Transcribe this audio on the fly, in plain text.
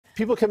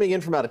people coming in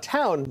from out of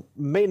town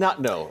may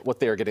not know what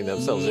they are getting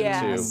themselves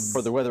into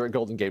for the weather at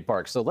Golden Gate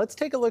Park. So let's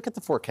take a look at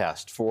the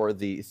forecast for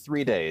the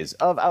 3 days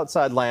of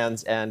outside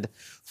lands and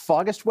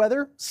foggist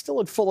weather.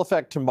 Still in full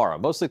effect tomorrow.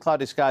 Mostly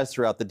cloudy skies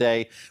throughout the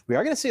day. We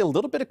are going to see a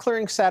little bit of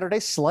clearing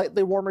Saturday,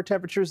 slightly warmer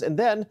temperatures, and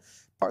then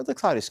partly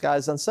cloudy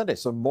skies on Sunday.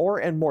 So more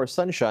and more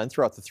sunshine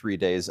throughout the 3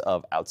 days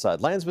of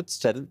outside lands, but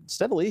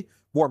steadily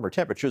warmer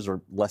temperatures, or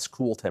less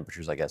cool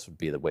temperatures, I guess would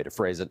be the way to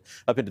phrase it,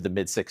 up into the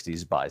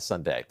mid-60s by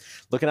Sunday.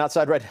 Looking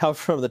outside right now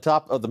from the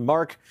top of the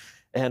mark,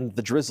 and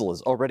the drizzle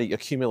is already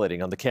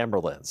accumulating on the camera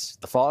lens.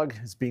 The fog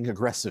is being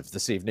aggressive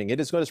this evening. It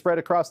is going to spread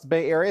across the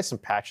Bay Area, some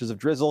patches of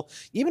drizzle,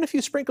 even a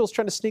few sprinkles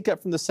trying to sneak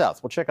up from the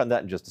south. We'll check on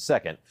that in just a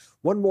second.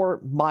 One more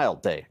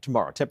mild day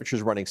tomorrow.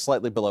 Temperatures running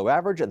slightly below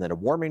average, and then a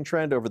warming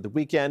trend over the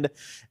weekend.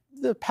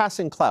 The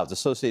passing clouds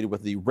associated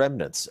with the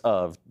remnants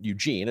of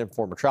Eugene and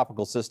former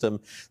tropical system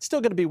still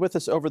going to be with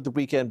us over the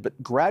weekend,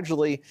 but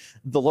gradually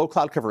the low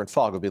cloud cover and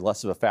fog will be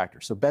less of a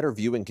factor. So better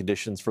viewing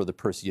conditions for the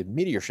Perseid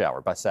meteor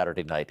shower by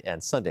Saturday night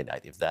and Sunday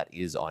night, if that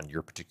is on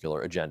your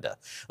particular agenda.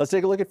 Let's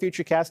take a look at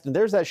Futurecast, and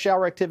there's that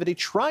shower activity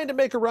trying to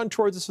make a run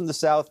towards us from the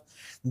south.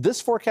 This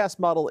forecast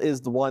model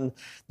is the one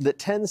that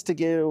tends to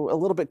go a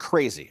little bit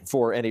crazy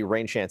for any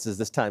rain chances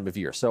this time of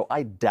year. So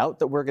I doubt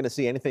that we're going to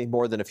see anything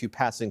more than a few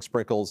passing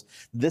sprinkles.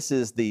 This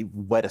is the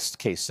wettest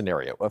case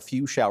scenario. A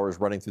few showers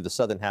running through the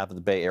southern half of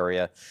the Bay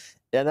Area,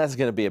 and that's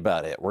going to be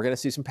about it. We're going to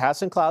see some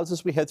passing clouds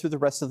as we head through the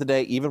rest of the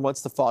day, even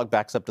once the fog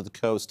backs up to the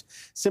coast.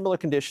 Similar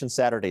conditions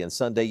Saturday and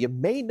Sunday. You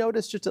may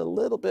notice just a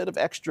little bit of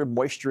extra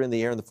moisture in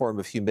the air in the form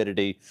of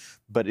humidity,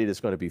 but it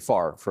is going to be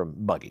far from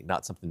muggy.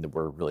 Not something that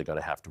we're really going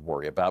to have to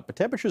worry about. But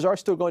temperatures are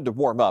still going to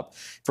warm up.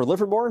 For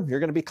Livermore,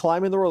 you're going to be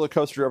climbing the roller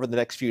coaster over the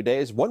next few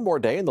days. One more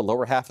day in the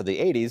lower half of the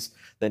 80s.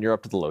 Then you're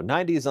up to the low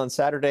 90s on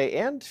Saturday,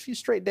 and a few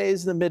straight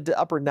days in the mid to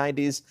upper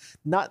 90s.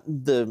 Not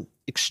the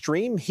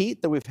extreme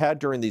heat that we've had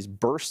during these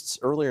bursts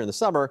earlier in the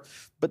summer,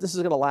 but this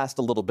is going to last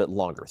a little bit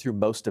longer through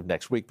most of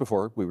next week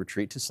before we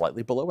retreat to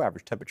slightly below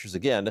average temperatures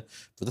again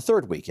for the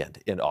third weekend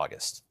in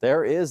August.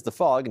 There is the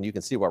fog, and you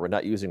can see why we're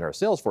not using our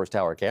Salesforce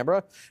Tower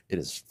camera. It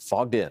is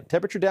fogged in.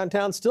 Temperature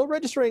downtown still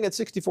registering at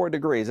 64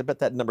 degrees. I bet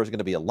that number is going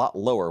to be a lot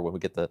lower when we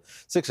get the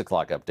 6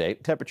 o'clock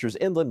update. Temperatures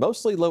inland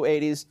mostly low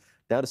 80s,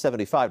 down to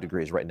 75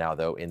 degrees right now,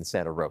 though, in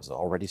Santa Rosa,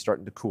 already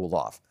starting to cool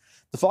off.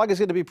 The fog is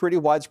going to be pretty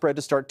widespread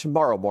to start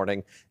tomorrow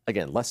morning.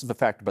 Again, less of a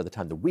factor by the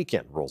time the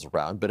weekend rolls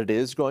around, but it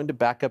is going to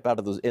back up out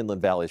of those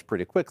inland valleys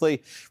pretty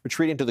quickly,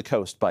 retreating to the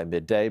coast by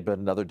midday, but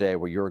another day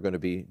where you're going to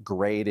be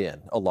grayed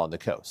in along the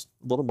coast.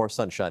 A little more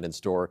sunshine in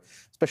store,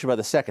 especially by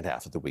the second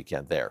half of the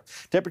weekend there.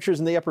 Temperatures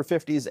in the upper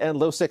 50s and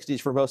low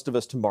 60s for most of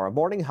us tomorrow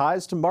morning.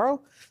 Highs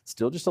tomorrow,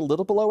 still just a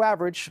little below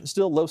average,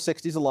 still low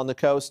 60s along the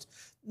coast.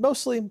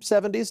 Mostly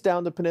 70s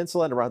down the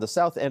peninsula and around the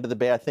south end of the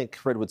bay. I think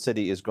Redwood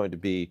City is going to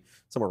be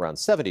somewhere around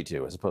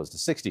 72 as opposed to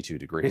 62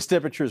 degrees.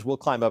 Temperatures will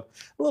climb up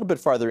a little bit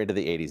farther into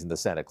the 80s in the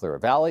Santa Clara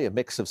Valley, a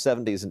mix of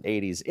 70s and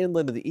 80s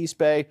inland of the East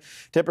Bay.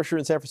 Temperature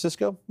in San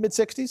Francisco,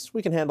 mid-60s.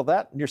 We can handle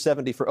that. Near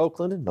 70 for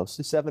Oakland and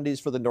mostly 70s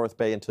for the North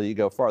Bay until you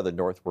go farther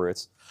north where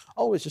it's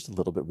always just a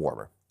little bit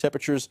warmer.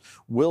 Temperatures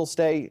will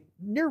stay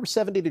near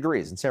 70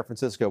 degrees in San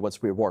Francisco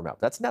once we warm up.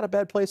 That's not a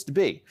bad place to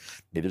be.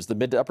 It is the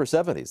mid to upper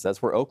 70s.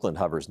 That's where Oakland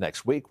hovers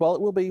next week. While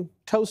it will be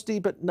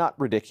toasty but not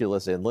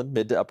ridiculous inland,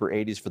 mid to upper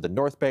 80s for the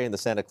North Bay and the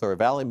Santa Clara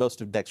Valley most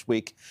of next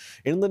week.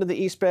 Inland of the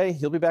East Bay,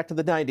 you'll be back to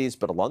the 90s,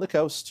 but along the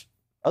coast,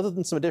 other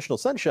than some additional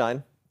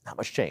sunshine, not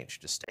much change.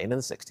 Just staying in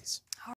the 60s.